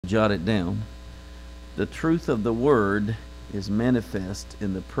jot it down. The truth of the Word is manifest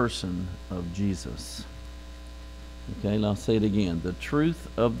in the person of Jesus. Okay, I'll say it again. The truth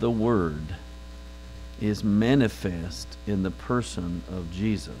of the Word is manifest in the person of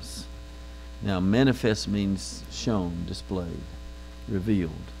Jesus. Now, manifest means shown, displayed,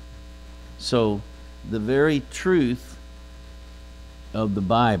 revealed. So, the very truth of the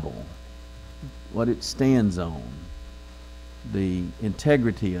Bible, what it stands on, the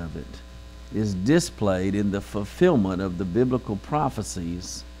integrity of it, is displayed in the fulfillment of the biblical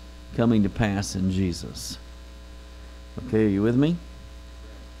prophecies coming to pass in Jesus. Okay, are you with me?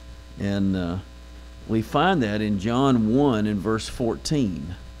 And we find that in John 1 and verse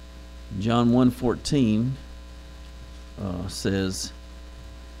 14. John 1:14 says,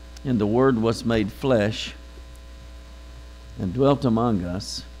 "And the Word was made flesh and dwelt among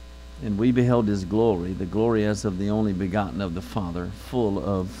us, and we beheld His glory, the glory as of the only begotten of the Father, full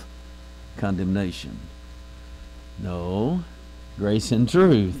of condemnation." No, grace and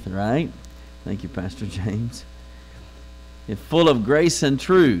truth, right? Thank you, Pastor James. It's full of grace and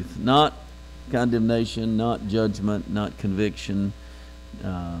truth, not condemnation, not judgment, not conviction.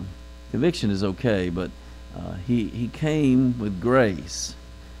 Conviction is okay, but he came with grace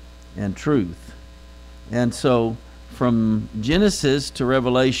and truth. And so from Genesis to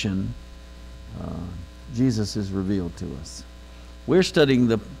Revelation, Jesus is revealed to us. We're studying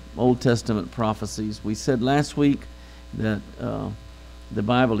the Old Testament prophecies. We said last week that the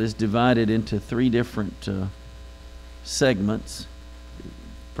Bible is divided into three different segments,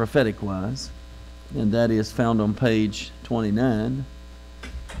 prophetic-wise, and that is found on page 29.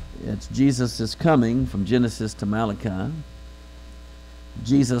 It's Jesus is coming from Genesis to Malachi.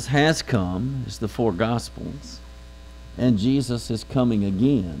 Jesus has come is the four Gospels. And Jesus is coming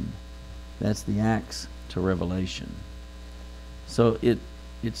again. That's the Acts to Revelation. So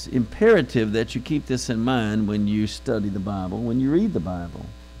it's imperative that you keep this in mind when you study the Bible, when you read the Bible,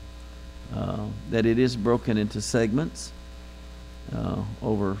 that it is broken into segments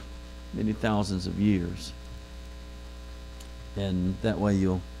over many thousands of years. And that way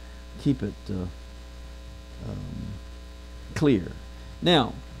you'll keep it clear.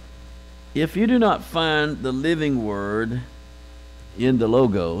 Now, if you do not find the living Word in the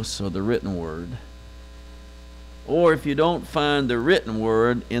Logos, or the written Word, or if you don't find the written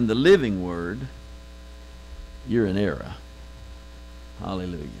Word in the living Word, you're in error.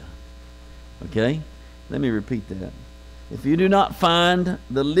 Hallelujah. Okay? Let me repeat that. If you do not find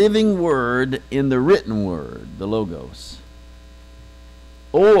the living Word in the written Word, the Logos,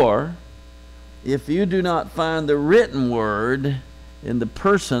 or if you do not find the written Word in the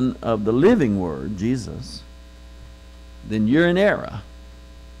person of the living Word, Jesus, then you're in error.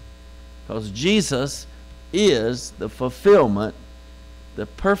 Because Jesus is the fulfillment, the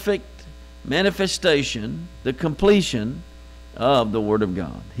perfect manifestation, the completion of the Word of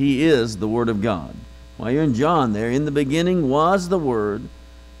God. He is the Word of God. While you're in John there, in the beginning was the Word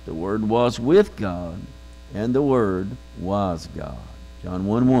was with God, and the Word was God. John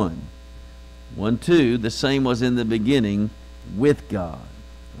 1:1. 1:2, the same was in the beginning with God.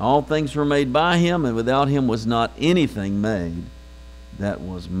 All things were made by Him, and without Him was not anything made that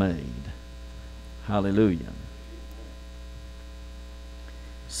was made. Hallelujah.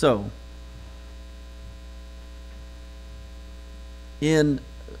 So,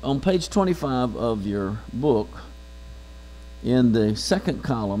 on page 25 of your book, in the second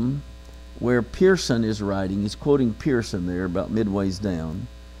column, where Pearson is writing, he's quoting Pearson there about midways down.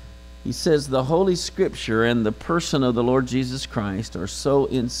 He says, "The Holy Scripture and the person of the Lord Jesus Christ are so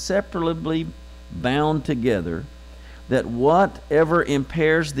inseparably bound together that whatever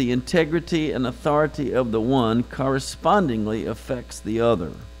impairs the integrity and authority of the one correspondingly affects the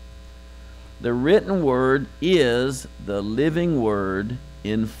other. The written Word is the living Word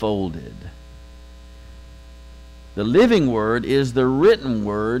enfolded." The living Word is the written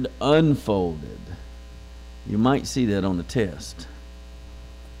Word unfolded. You might see that on the test.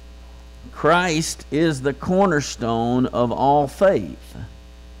 Christ is the cornerstone of all faith,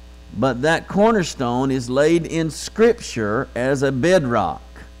 but that cornerstone is laid in Scripture as a bedrock.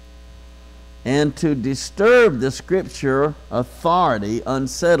 And to disturb the Scripture authority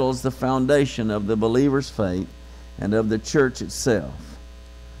unsettles the foundation of the believer's faith and of the church itself.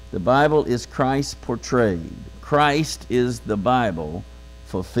 The Bible is Christ portrayed. Christ is the Bible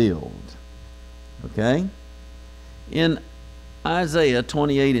fulfilled. Okay? In Isaiah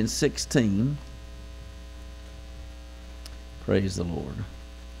 28 and 16, praise the Lord.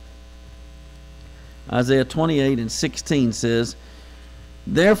 Isaiah 28 and 16 says,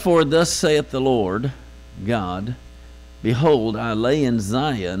 "Therefore thus saith the Lord God, Behold, I lay in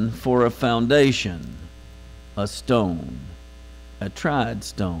Zion for a foundation, a stone, a tried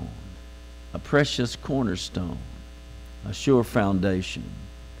stone, a precious cornerstone, a sure foundation.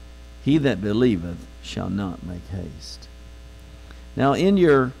 He that believeth shall not make haste. Now, in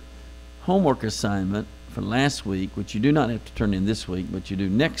your homework assignment for last week, which you do not have to turn in this week, but you do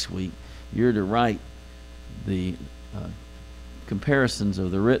next week, you're to write the comparisons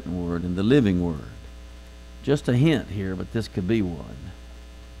of the written word and the living word. Just a hint here, but this could be one.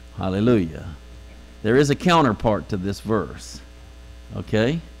 Hallelujah. There is a counterpart to this verse.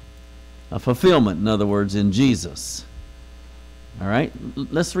 Okay? A fulfillment, in other words, in Jesus. All right?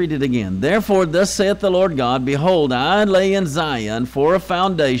 Let's read it again. Therefore, thus saith the Lord God, behold, I lay in Zion for a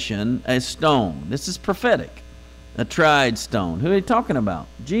foundation, a stone. This is prophetic. A tried stone. Who are you talking about?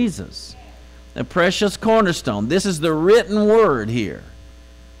 Jesus. A precious cornerstone. This is the written word here.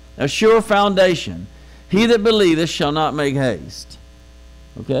 A sure foundation. He that believeth shall not make haste.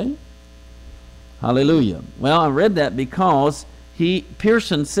 Okay? Hallelujah. Well, I read that because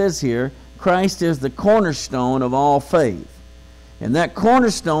Pearson says here, Christ is the cornerstone of all faith. And that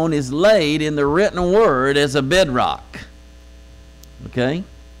cornerstone is laid in the written word as a bedrock. Okay?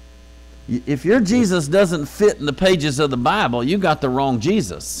 If your Jesus doesn't fit in the pages of the Bible, you got the wrong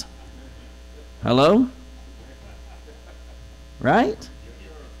Jesus. Hello? Right?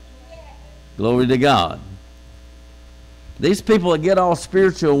 Glory to God. These people that get all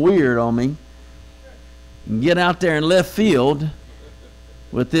spiritual weird on me and get out there in left field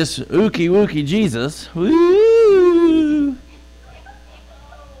with this ookie wookie Jesus, woo,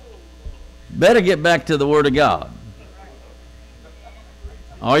 better get back to the Word of God.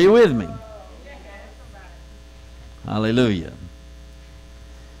 Are you with me? Hallelujah.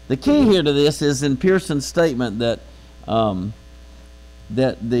 The key here to this is in Pearson's statement that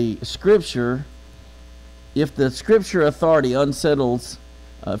that the Scripture, if the Scripture authority unsettles,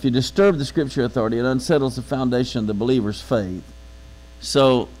 if you disturb the Scripture authority, it unsettles the foundation of the believer's faith.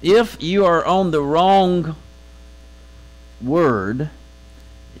 So if you are on the wrong word,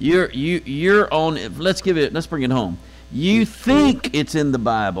 you're on. Let's bring it home. You think it's in the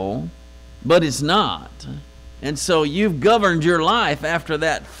Bible, but it's not, and so you've governed your life after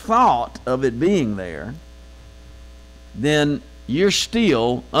that thought of it being there. Then you're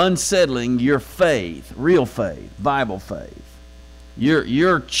still unsettling your faith, real faith, Bible faith.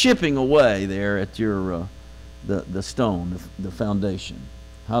 You're chipping away there at your the stone, the foundation.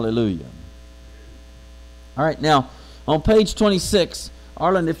 Hallelujah. All right, now on page 26,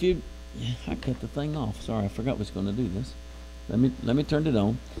 Arlen, if you, I cut the thing off. Sorry, I forgot I was going to do this. Let me turn it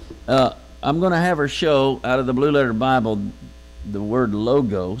on. I'm going to have her show out of the Blue Letter Bible the word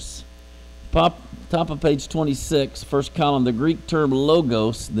logos. Top of page 26, first column, the Greek term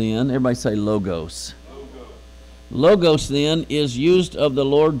logos, then, everybody say logos. Logos, then, is used of the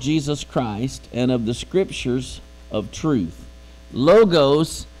Lord Jesus Christ and of the Scriptures of truth.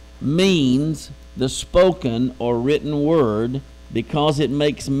 Logos means the spoken or written word because it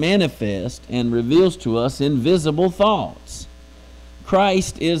makes manifest and reveals to us invisible thoughts.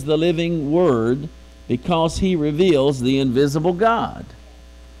 Christ is the living word because he reveals the invisible God.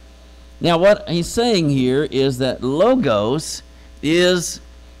 Now, what he's saying here is that logos is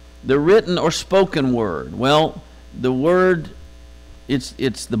the written or spoken word. Well, the word,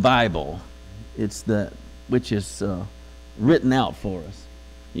 it's the Bible. It's which is written out for us.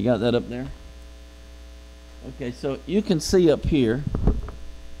 You got that up there? Okay, so you can see up here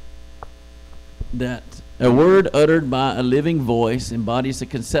that a word uttered by a living voice embodies a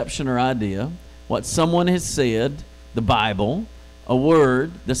conception or idea. What someone has said, the Bible. A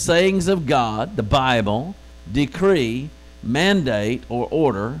word, the sayings of God, the Bible, decree, mandate, or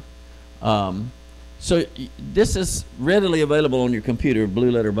order. So this is readily available on your computer,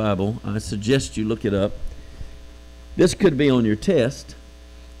 Blue Letter Bible. I suggest you look it up. This could be on your test.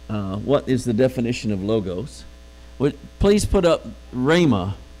 What is the definition of logos? Please put up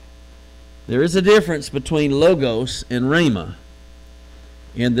rhema. There is a difference between logos and rhema.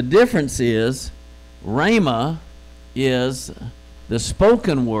 And the difference is rhema is the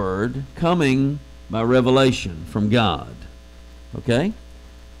spoken word coming by revelation from God. Okay?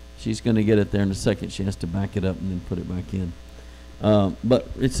 She's going to get it there in a second. She has to back it up and then put it back in. But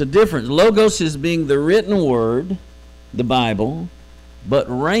it's a difference. Logos is being the written word, the Bible, but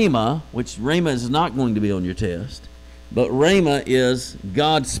rhema, which rhema is not going to be on your test, but rhema is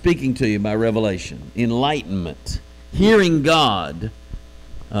God speaking to you by revelation, enlightenment, hearing God.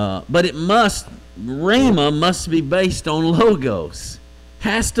 But rhema must be based on logos.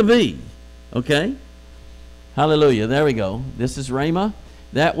 Has to be. Okay? Hallelujah. There we go. This is rhema.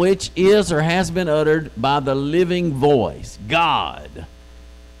 that which is or has been uttered by the living voice, God.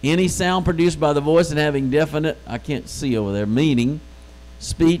 Any sound produced by the voice and having definite, I can't see over there, meaning,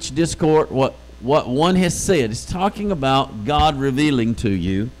 speech, discord, what one has said. It's talking about God revealing to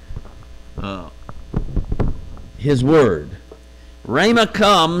you His Word. Rhema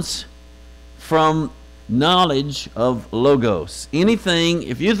comes from knowledge of Logos. Anything,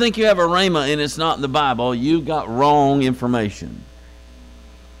 if you think you have a Rhema and it's not in the Bible, you got wrong information.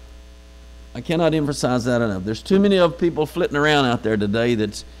 I cannot emphasize that enough. There's too many of people flitting around out there today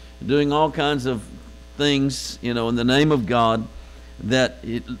that's doing all kinds of things, in the name of God, that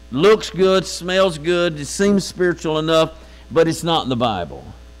it looks good, smells good, it seems spiritual enough, but it's not in the Bible.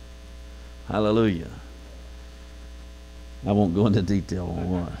 Hallelujah. I won't go into detail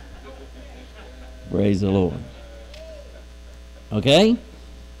on why. Praise the Lord. Okay?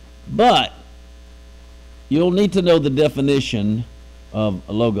 But you'll need to know the definition of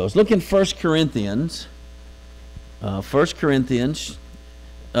Logos. Look in 1 Corinthians. 1 Corinthians.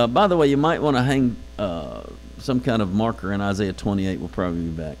 By the way, you might want to hang some kind of marker in Isaiah 28. We'll probably be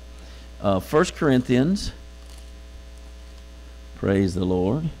back. 1 Corinthians. Praise the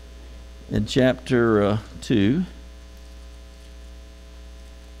Lord. In chapter 2.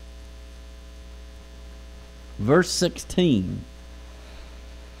 Verse 16.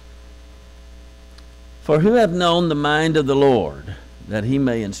 For who hath known the mind of the Lord, that he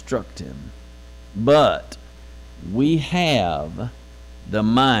may instruct him? But we have the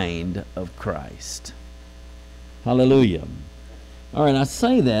mind of Christ. Hallelujah. All right, I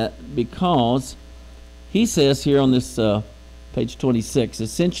say that because he says here on this page 26,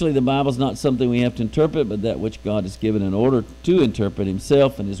 essentially the Bible is not something we have to interpret, but that which God has given in order to interpret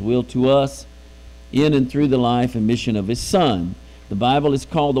himself and his will to us in and through the life and mission of his Son. The Bible is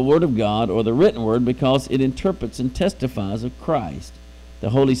called the Word of God, or the written Word, because it interprets and testifies of Christ.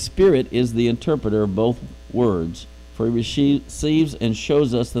 The Holy Spirit is the interpreter of both words, for he receives and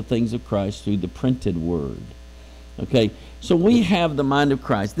shows us the things of Christ through the printed Word. Okay, so we have the mind of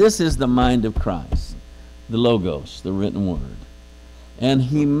Christ. This is the mind of Christ, the Logos, the written Word. And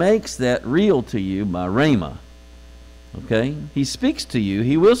he makes that real to you by Rhema. Okay, he speaks to you.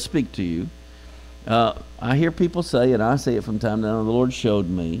 He will speak to you. I hear people say, and I say it from time to time, the Lord showed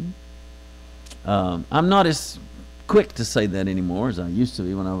me. I'm not as quick to say that anymore as I used to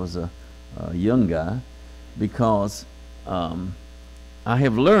be when I was a young guy, because I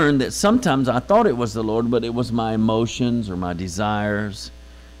have learned that sometimes I thought it was the Lord, but it was my emotions or my desires,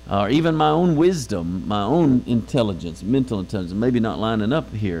 or even my own wisdom, my own intelligence, mental intelligence, maybe not lining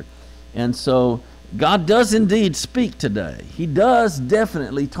up here. And so God does indeed speak today. He does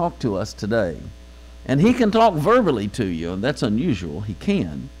definitely talk to us today. And he can talk verbally to you, and that's unusual. He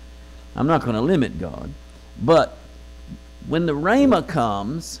can. I'm not going to limit God. But when the Rhema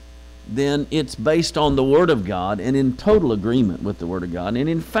comes, then it's based on the Word of God and in total agreement with the Word of God. And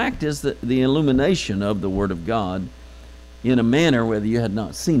in fact is the illumination of the Word of God in a manner whether you had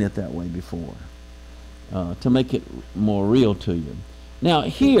not seen it that way before, to make it more real to you. Now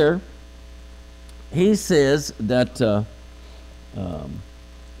here, he says that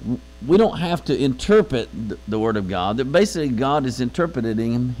we don't have to interpret the Word of God, that basically God is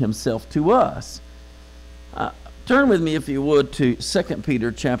interpreting himself to us. Turn with me, if you would, to 2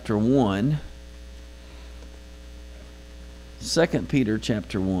 Peter chapter 1. 2 Peter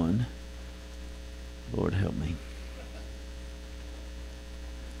chapter 1. Lord help me.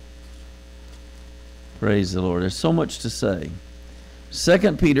 Praise the Lord. There's so much to say.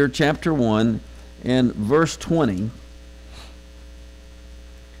 2 Peter chapter 1 and verse 20.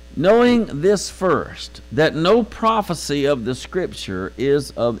 Knowing this first, that no prophecy of the Scripture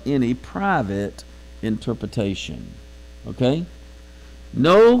is of any private interpretation. Okay?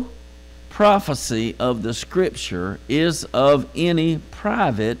 No prophecy of the Scripture is of any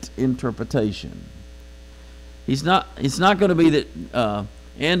private interpretation. It's not going to be that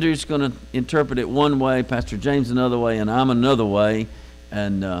Andrew's going to interpret it one way, Pastor James another way, and I'm another way,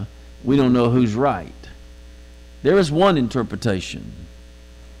 and we don't know who's right. There is one interpretation.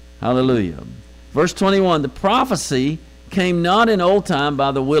 Hallelujah. Verse 21, the prophecy came not in old time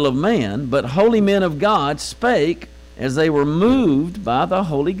by the will of man, but holy men of God spake as they were moved by the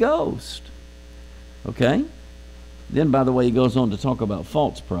Holy Ghost. Okay? Then, by the way, he goes on to talk about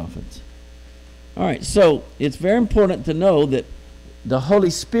false prophets. All right, so it's very important to know that the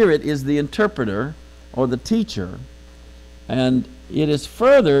Holy Spirit is the interpreter or the teacher, and it is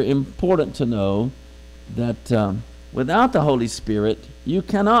further important to know that without the Holy Spirit, you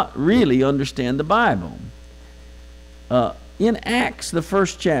cannot really understand the Bible. In Acts, the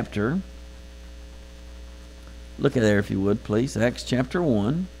first chapter, Look at there if you would, please. Acts chapter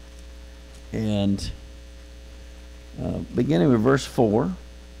 1. And beginning with verse 4.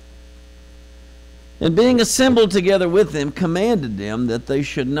 And being assembled together with them, commanded them that they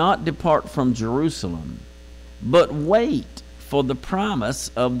should not depart from Jerusalem, but wait for the promise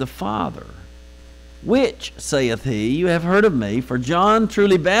of the Father, which, saith he, you have heard of me, for John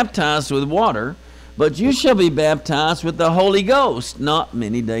truly baptized with water, but you shall be baptized with the Holy Ghost not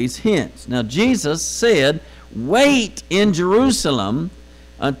many days hence. Now Jesus said, wait in Jerusalem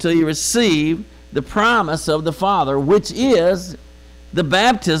until you receive the promise of the Father, which is the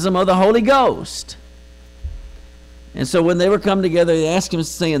baptism of the Holy Ghost. And so when they were come together, they asked him,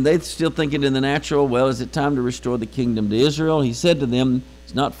 saying, they still thinking in the natural, well, is it time to restore the kingdom to Israel? He said to them,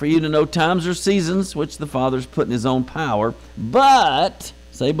 it's not for you to know times or seasons, which the Father's put in his own power, but,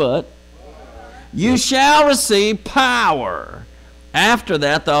 say but, you shall receive power. After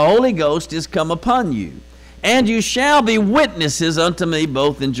that, the Holy Ghost is come upon you. And you shall be witnesses unto me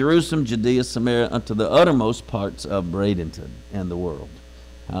both in Jerusalem, Judea, Samaria, unto the uttermost parts of Bradenton and the world.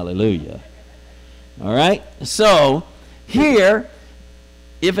 Hallelujah. All right? So, here,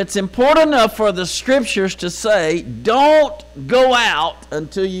 if it's important enough for the Scriptures to say, don't go out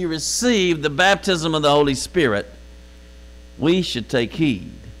until you receive the baptism of the Holy Spirit, we should take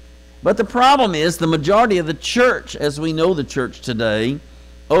heed. But the problem is, the majority of the church, as we know the church today,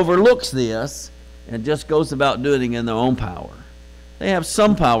 overlooks this and just goes about doing it in their own power. They have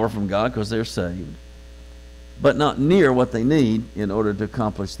some power from God because they're saved, but not near what they need in order to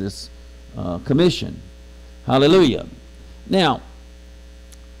accomplish this commission. Hallelujah. Now,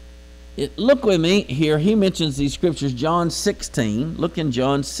 look with me here. He mentions these scriptures, John 16. Look in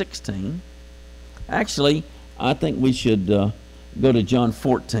John 16. Actually, I think we should go to John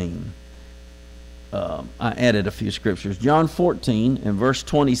 14. I added a few scriptures. John 14 and verse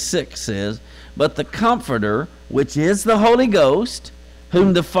 26 says, but the Comforter, which is the Holy Ghost,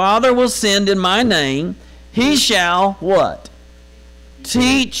 whom the Father will send in my name, he shall, what?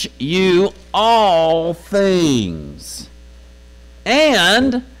 Teach you all things,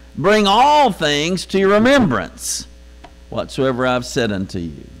 and bring all things to your remembrance, whatsoever I've said unto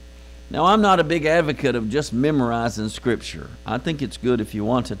you. Now, I'm not a big advocate of just memorizing Scripture. I think it's good if you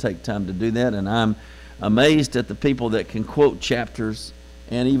want to take time to do that, and I'm amazed at the people that can quote chapters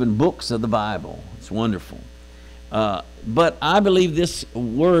and even books of the Bible. It's wonderful. But I believe this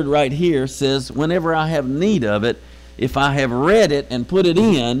word right here says, whenever I have need of it, if I have read it and put it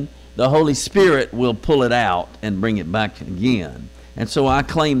in, the Holy Spirit will pull it out and bring it back again. And so I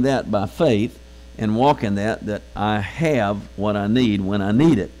claim that by faith and walk in that I have what I need when I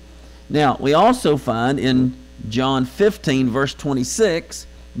need it. Now, we also find in John 15, verse 26,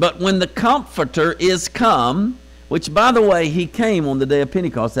 but when the Comforter is come, which, by the way, he came on the day of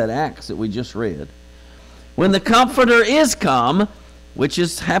Pentecost, that Acts that we just read. When the Comforter is come, which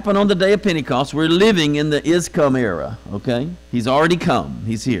has happened on the day of Pentecost, we're living in the is come era, okay? He's already come.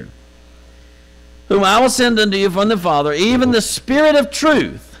 He's here. Whom I will send unto you from the Father, even the Spirit of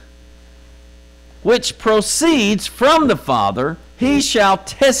truth, which proceeds from the Father, he shall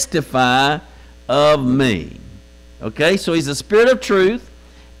testify of me. Okay, so he's the Spirit of truth,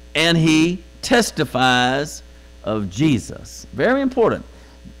 and he testifies of Jesus. Very important.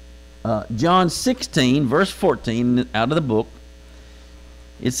 John 16, verse 14, out of the book,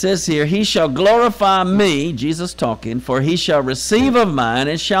 it says here, he shall glorify me, Jesus talking, for he shall receive of mine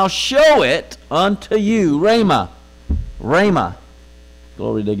and shall show it unto you. Rhema. Rhema.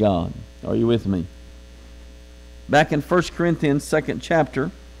 Glory to God. Are you with me? Back in 1 Corinthians 2nd chapter.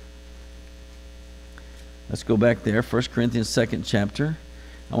 Let's go back there. 1 Corinthians 2nd chapter.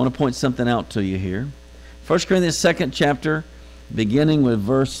 I want to point something out to you here. 1 Corinthians 2nd chapter, beginning with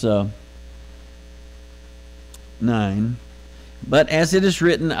verse 9. But as it is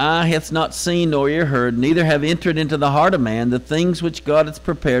written, eye hath not seen nor ear heard, neither have entered into the heart of man the things which God hath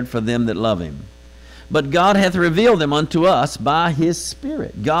prepared for them that love him. But God hath revealed them unto us by his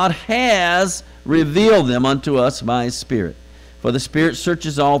Spirit. God has revealed them unto us by his Spirit. For the Spirit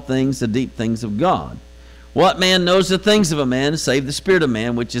searches all things, the deep things of God. What man knows the things of a man, save the Spirit of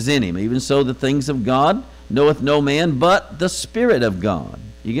man which is in him? Even so the things of God knoweth no man but the Spirit of God.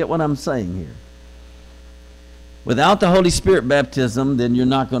 You get what I'm saying here? Without the Holy Spirit baptism, then you're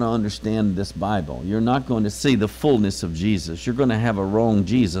not going to understand this Bible. You're not going to see the fullness of Jesus. You're going to have a wrong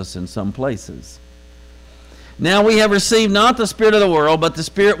Jesus in some places. Now we have received not the spirit of the world, but the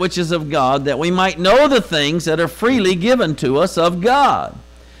Spirit which is of God, that we might know the things that are freely given to us of God.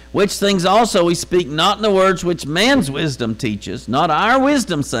 Which things also we speak not in the words which man's wisdom teaches, not our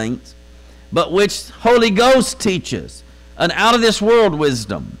wisdom, saints, but which Holy Ghost teaches, an out of this world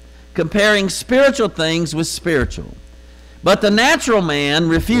wisdom, comparing spiritual things with spiritual. But the natural man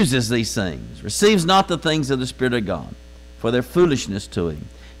refuses these things, receives not the things of the Spirit of God, for their foolishness to him.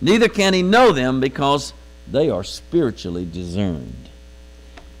 Neither can he know them, because they are spiritually discerned.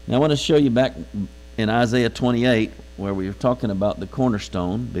 Now I want to show you back in Isaiah 28, where we were talking about the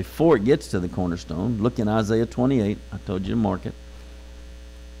cornerstone. Before it gets to the cornerstone, look in Isaiah 28. I told you to mark it.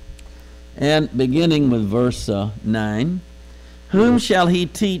 And beginning with verse 9, whom shall he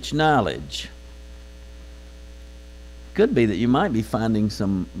teach knowledge? Could be that you might be finding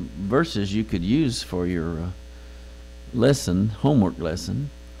some verses you could use for your lesson, homework lesson.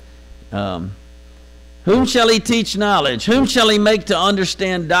 Whom shall he teach knowledge? Whom shall he make to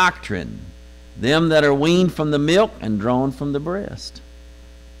understand doctrine? Them that are weaned from the milk and drawn from the breast.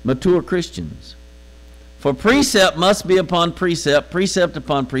 Mature Christians. For precept must be upon precept, precept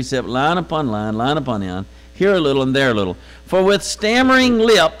upon precept, line upon line, line upon line, here a little and there a little. For with stammering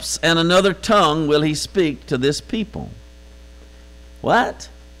lips and another tongue will he speak to this people. What?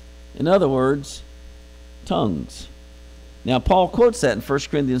 In other words, tongues. Now Paul quotes that in 1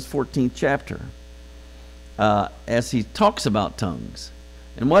 Corinthians 14th chapter as he talks about tongues.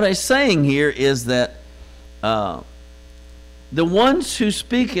 And what he's saying here is that the ones who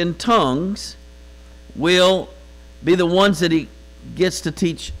speak in tongues will be the ones that he gets to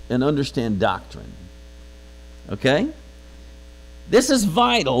teach and understand doctrine. Okay? This is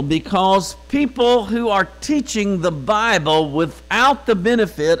vital, because people who are teaching the Bible without the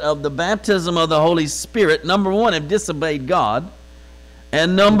benefit of the baptism of the Holy Spirit, number one, have disobeyed God,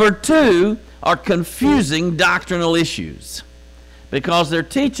 and number two, are confusing doctrinal issues, because they're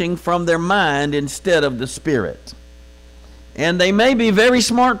teaching from their mind instead of the Spirit. And they may be very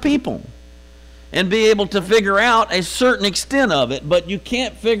smart people and be able to figure out a certain extent of it, but you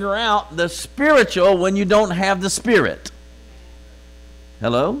can't figure out the spiritual when you don't have the Spirit.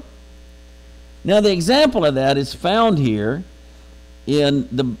 Hello? Now the example of that is found here in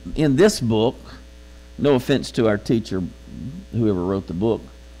this book. No offense to our teacher, whoever wrote the book,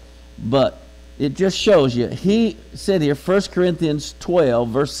 but it just shows you. He said here, 1 Corinthians 12,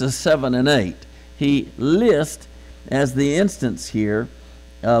 verses 7 and 8. He lists as the instance here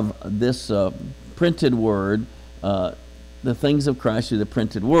of this printed word, the things of Christ through the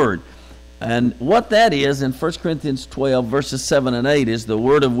printed word. And what that is in 1 Corinthians 12, verses 7 and 8 is the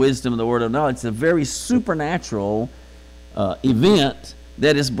word of wisdom and the word of knowledge. It's a very supernatural event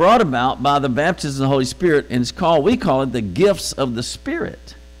that is brought about by the baptism of the Holy Spirit, and it's called, we call it the gifts of the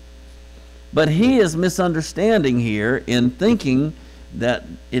Spirit. But he is misunderstanding here in thinking that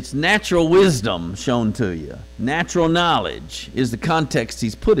it's natural wisdom shown to you. Natural knowledge is the context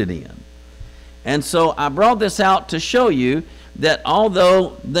he's put it in. And so I brought this out to show you that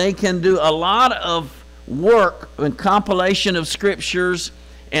although they can do a lot of work and compilation of scriptures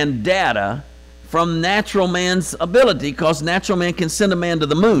and data from natural man's ability, because natural man can send a man to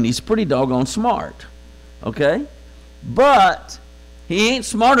the moon. He's pretty doggone smart. Okay? But he ain't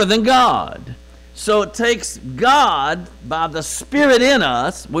smarter than God. So it takes God, by the Spirit in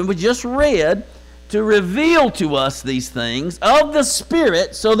us, when we just read, to reveal to us these things of the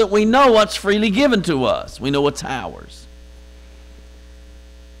Spirit, so that we know what's freely given to us. We know what's ours.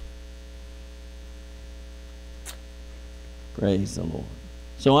 Praise the Lord.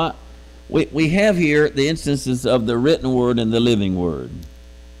 So we have here the instances of the written word and the living word.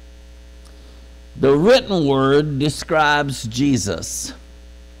 The written word describes Jesus.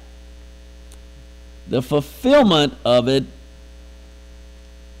 The fulfillment of it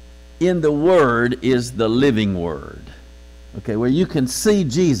in the word is the living word. Okay, where you can see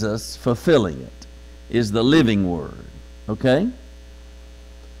Jesus fulfilling it is the living word. Okay?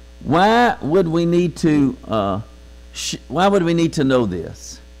 Why would we need to know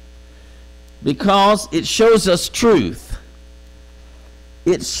this? Because it shows us truth.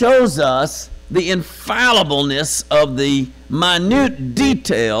 It shows us the infallibleness of the minute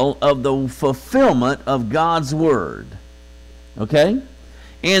detail of the fulfillment of God's word. Okay?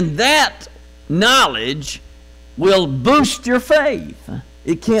 And that knowledge will boost your faith.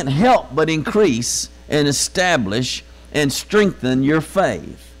 It can't help but increase and establish and strengthen your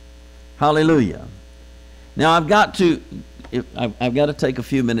faith. Hallelujah. Now I've got to take a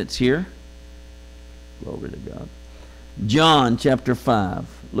few minutes here. Glory to God. John chapter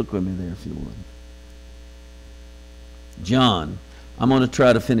 5. Look with me there if you would. John. I'm going to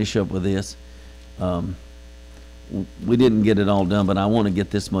try to finish up with this. We didn't get it all done, but I want to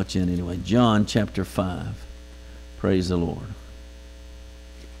get this much in anyway. John chapter 5. Praise the Lord.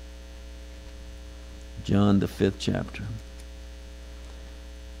 John the 5th chapter.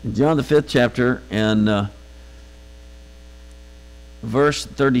 In John the 5th chapter and verse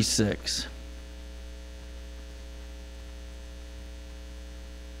 36.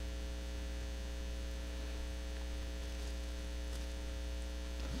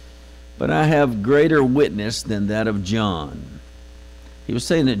 But I have greater witness than that of John. He was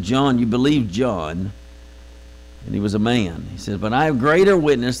saying that John, you believe John, and he was a man. He says, but I have greater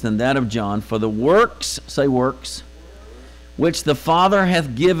witness than that of John, for the works, say works, which the Father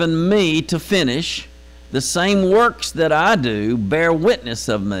hath given me to finish, the same works that I do bear witness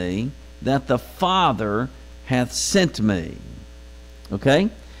of me, that the Father hath sent me. Okay?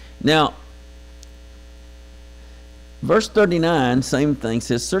 Now, verse 39, same thing,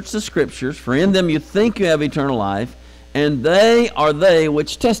 says, search the Scriptures, for in them you think you have eternal life, and they are they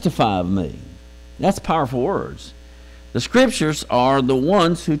which testify of me. That's powerful words. The Scriptures are the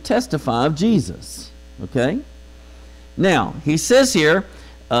ones who testify of Jesus. Okay? Now, he says here,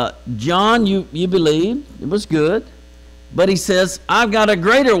 John, you believed, it was good, but he says, I've got a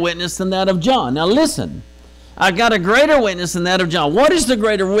greater witness than that of John. Now listen, I've got a greater witness than that of John. What is the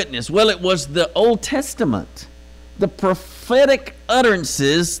greater witness? Well, it was the Old Testament. The prophetic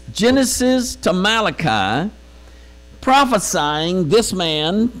utterances, Genesis to Malachi, prophesying this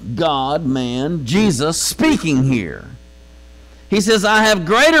man, God, man, Jesus, speaking here. He says, I have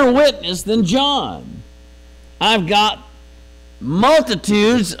greater witness than John. I've got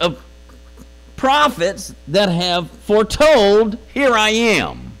multitudes of prophets that have foretold, here I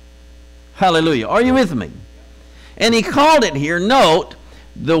am. Hallelujah. Are you with me? And he called it here, note,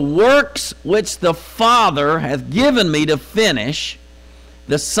 the works which the Father hath given me to finish,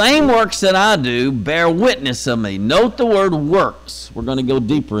 the same works that I do bear witness of me. Note the word works. We're going to go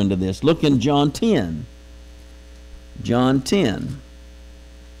deeper into this. Look in John 10. John 10.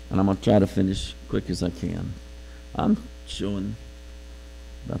 And I'm going to try to finish quick as I can. I'm showing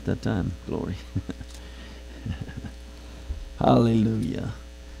about that time. Glory. Hallelujah.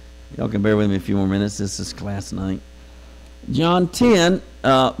 Y'all can bear with me a few more minutes. This is class night. John 10,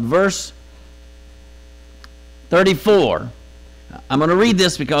 verse 34. I'm going to read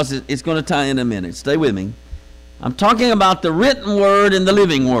this because it's going to tie in a minute. Stay with me. I'm talking about the written word and the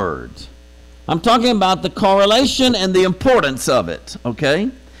living word. I'm talking about the correlation and the importance of it,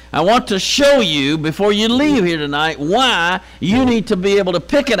 okay? I want to show you, before you leave here tonight, why you need to be able to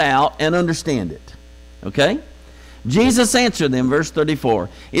pick it out and understand it, okay? Jesus answered them, verse 34,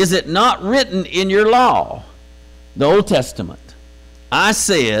 is it not written in your law, the Old Testament, I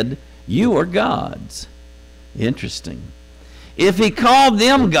said, you are gods. Interesting. If he called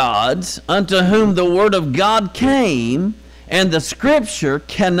them gods, unto whom the word of God came, and the Scripture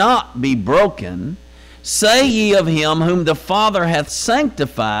cannot be broken, say ye of him whom the Father hath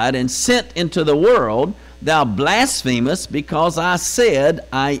sanctified and sent into the world, thou blasphemest, because I said,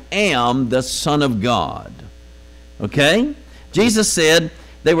 I am the Son of God. Okay? Jesus said,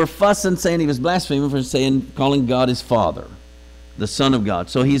 they were fussing, saying he was blaspheming for calling God his Father, the Son of God.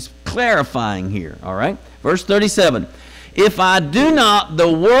 So he's clarifying here, all right? Verse 37, if I do not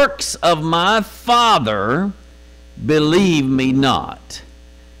the works of my Father, believe me not.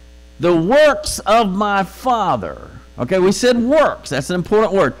 The works of my Father. Okay, we said works. That's an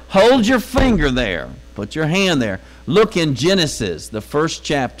important word. Hold your finger there. Put your hand there. Look in Genesis, the first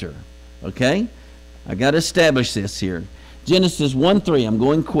chapter. Okay? I got to establish this here. Genesis 1:3. I'm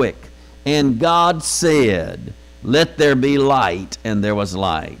going quick. And God said, let there be light, and there was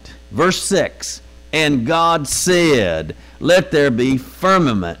light. Verse 6. And God said, let there be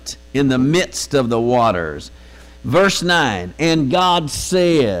firmament in the midst of the waters. Verse 9, and God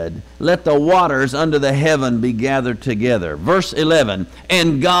said, let the waters under the heaven be gathered together. Verse 11,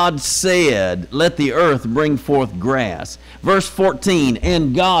 and God said, let the earth bring forth grass. Verse 14,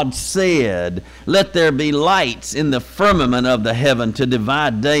 and God said, let there be lights in the firmament of the heaven to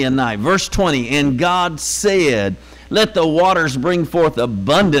divide day and night. Verse 20, and God said, let the waters bring forth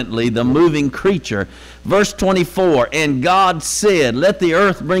abundantly the moving creature. Verse 24, and God said, let the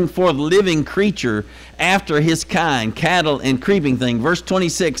earth bring forth living creature after his kind, cattle and creeping thing. Verse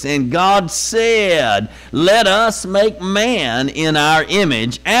 26, and God said, let us make man in our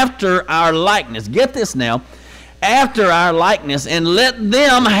image, after our likeness. Get this now. After our likeness, and let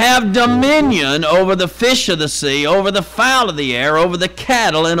them have dominion over the fish of the sea, over the fowl of the air, over the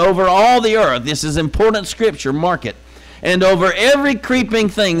cattle, and over all the earth. This is important scripture, mark it. And over every creeping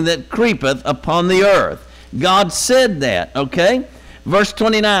thing that creepeth upon the earth. God said that, okay? Verse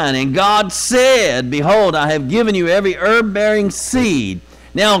 29, and God said, behold, I have given you every herb-bearing seed.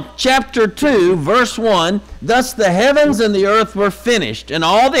 Now, chapter 2, verse 1, thus the heavens and the earth were finished, and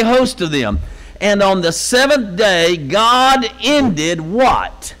all the host of them. And on the seventh day, God ended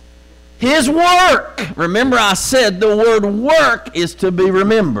what? His work. Remember, I said the word work is to be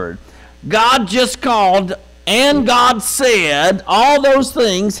remembered. God just called and God said all those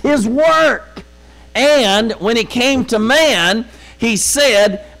things His work. And when it came to man, He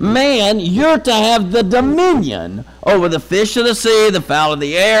said, man, you're to have the dominion over the fish of the sea, the fowl of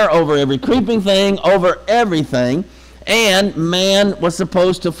the air, over every creeping thing, over everything. And man was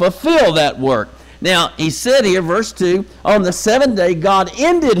supposed to fulfill that work. Now, He said here, verse 2, on the seventh day God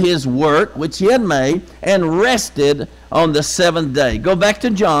ended His work which He had made and rested on the seventh day. Go back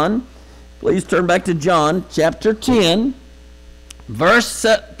to John. Please turn back to John chapter 10, verse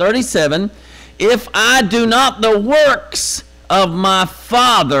 37. If I do not the works of my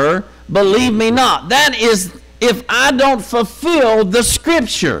Father, believe me not. That is, if I don't fulfill the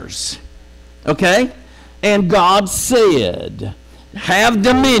Scriptures. Okay? And God said, have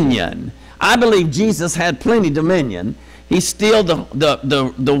dominion. I believe Jesus had plenty dominion. He stilled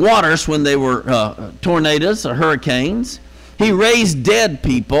the waters when they were tornadoes or hurricanes. He raised dead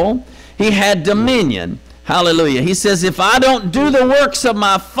people. He had dominion. Hallelujah. He says, if I don't do the works of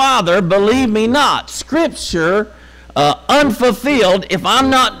my Father, believe me not. Scripture unfulfilled, if I'm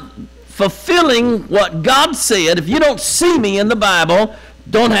not fulfilling what God said, if you don't see me in the Bible,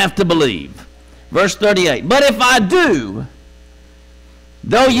 don't have to believe. Verse 38, but if I do,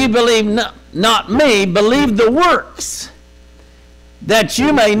 though you believe not me, believe the works, that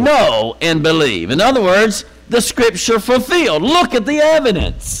you may know and believe. In other words, the Scripture fulfilled. Look at the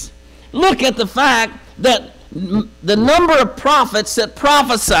evidence. Look at the fact that the number of prophets that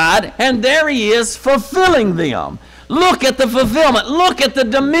prophesied, and there He is fulfilling them. Look at the fulfillment. Look at the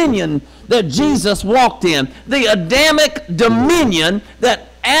dominion that Jesus walked in. The Adamic dominion that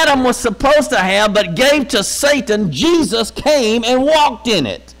Adam was supposed to have but gave to Satan. Jesus came and walked in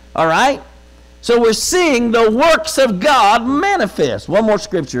it. All right? So we're seeing the works of God manifest. One more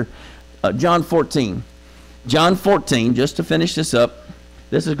scripture. John 14. John 14, just to finish this up.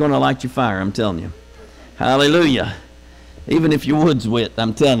 This is going to light your fire, I'm telling you. Hallelujah. Even if your wood's wet,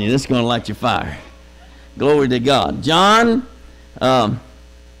 I'm telling you, this is going to light your fire. Glory to God. John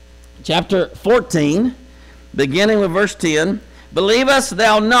chapter 14, beginning with verse 10. Believest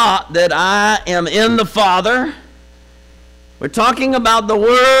thou not that I am in the Father? We're talking about the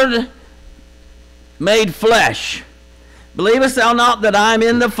Word made flesh. Believest thou not that I am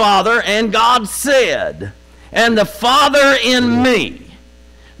in the Father? And God said, and the Father in me.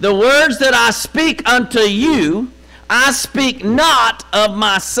 The words that I speak unto you, I speak not of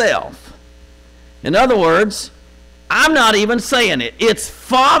myself. In other words, I'm not even saying it. It's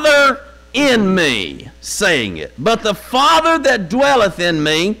Father in me saying it. But the Father that dwelleth in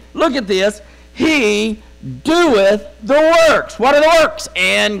me, look at this, He doeth the works. What are the works?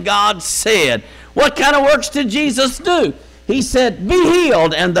 And God said. What kind of works did Jesus do? He said, be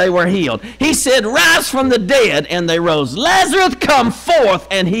healed, and they were healed. He said, rise from the dead, and they rose. Lazarus, come forth,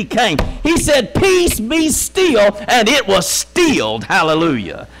 and he came. He said, peace, be still, and it was stilled.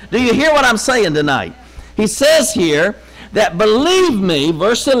 Hallelujah. Do you hear what I'm saying tonight? He says here that believe me,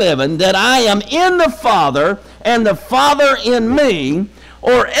 verse 11, that I am in the Father, and the Father in me,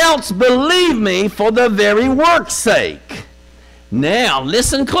 or else believe me for the very work's sake. Now,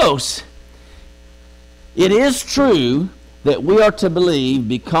 listen close. It is true that we are to believe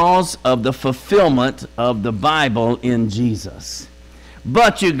because of the fulfillment of the Bible in Jesus.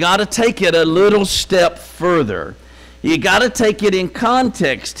 But you got to take it a little step further. You got to take it in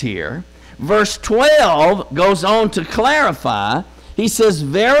context here. Verse 12 goes on to clarify. He says,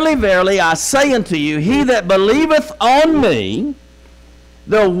 verily, verily, I say unto you, he that believeth on me,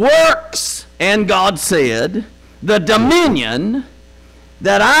 the works, and God said, the dominion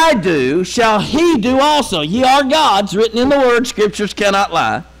that I do, shall he do also. Ye are gods, written in the Word, Scriptures cannot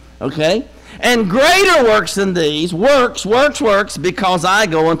lie. Okay? And greater works than these, works, because I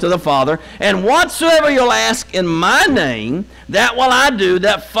go unto the Father. And whatsoever you'll ask in my name, that will I do,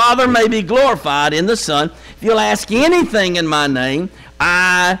 that Father may be glorified in the Son. If you'll ask anything in my name,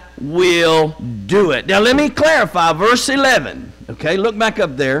 I will do it. Now let me clarify verse 11. Okay, look back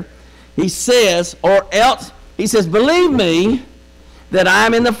up there. He says, or else, he says, believe me that I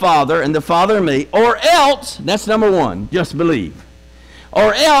am in the Father, and the Father in me, or else, that's number one, just believe.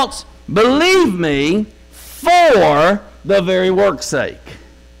 Or else, believe me for the very work's sake.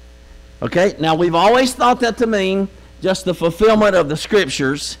 Okay, now we've always thought that to mean just the fulfillment of the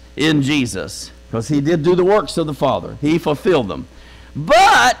Scriptures in Jesus, because he did do the works of the Father. He fulfilled them.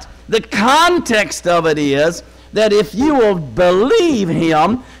 But the context of it is that if you will believe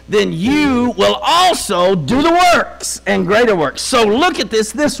him, then you will also do the works and greater works. So look at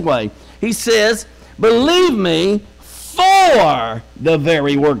this way. He says, believe me for the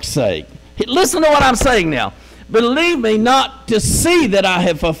very work's sake. Listen to what I'm saying now. Believe me, not to see that I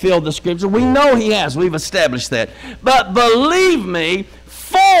have fulfilled the Scripture. We know he has. We've established that. But believe me,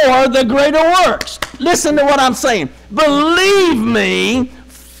 for the greater works. Listen to what I'm saying. Believe me,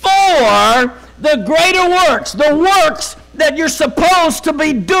 for the greater works. The works that you're supposed to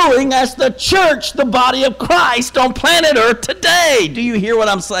be doing as the church, the body of Christ on planet Earth today. Do you hear what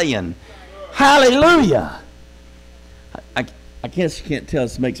I'm saying? Hallelujah. I guess you can't tell,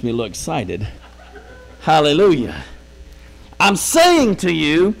 this makes me a little excited. Hallelujah. I'm saying to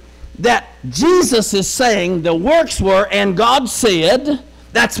you that Jesus is saying the works were, and God said,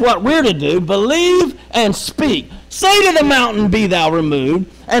 that's what we're to do, believe and speak. Say to the mountain, be thou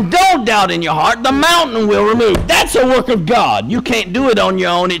removed, and don't doubt in your heart, the mountain will remove. That's a work of God. You can't do it on your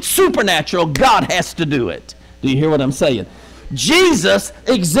own. It's supernatural. God has to do it. Do you hear what I'm saying? Jesus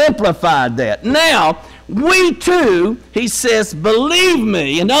exemplified that. Now, we too, he says, believe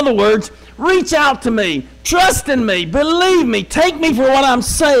me. In other words, reach out to me, trust in me, believe me, take me for what I'm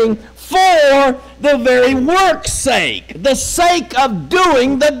saying for the very work's sake, the sake of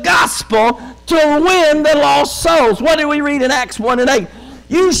doing the gospel to win the lost souls. What do we read in Acts 1:8?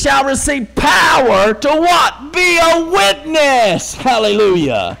 You shall receive power to what? Be a witness.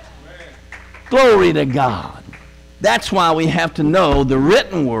 Hallelujah. Glory to God. That's why we have to know the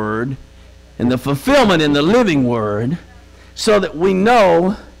written word and the fulfillment in the living word, so that we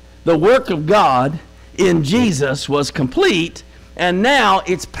know the work of God in Jesus was complete, and now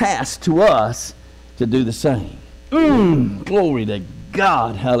it's passed to us to do the same. Glory to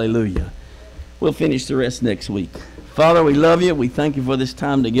God. Hallelujah. We'll finish the rest next week. Father, we love you. We thank you for this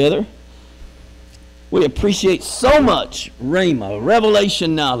time together. We appreciate so much rhema,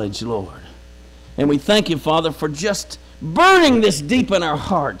 revelation knowledge, Lord. And we thank you, Father, for just burning this deep in our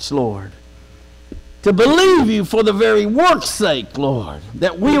hearts, Lord, to believe you for the very work's sake, Lord,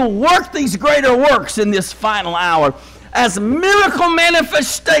 that we'll work these greater works in this final hour as a miracle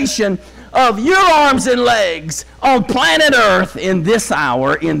manifestation of your arms and legs on planet Earth in this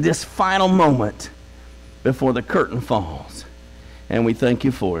hour, in this final moment before the curtain falls. And we thank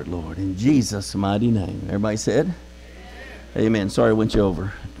you for it, Lord, in Jesus' mighty name. Everybody said? Amen. Sorry I went you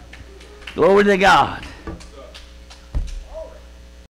over. Glory to God.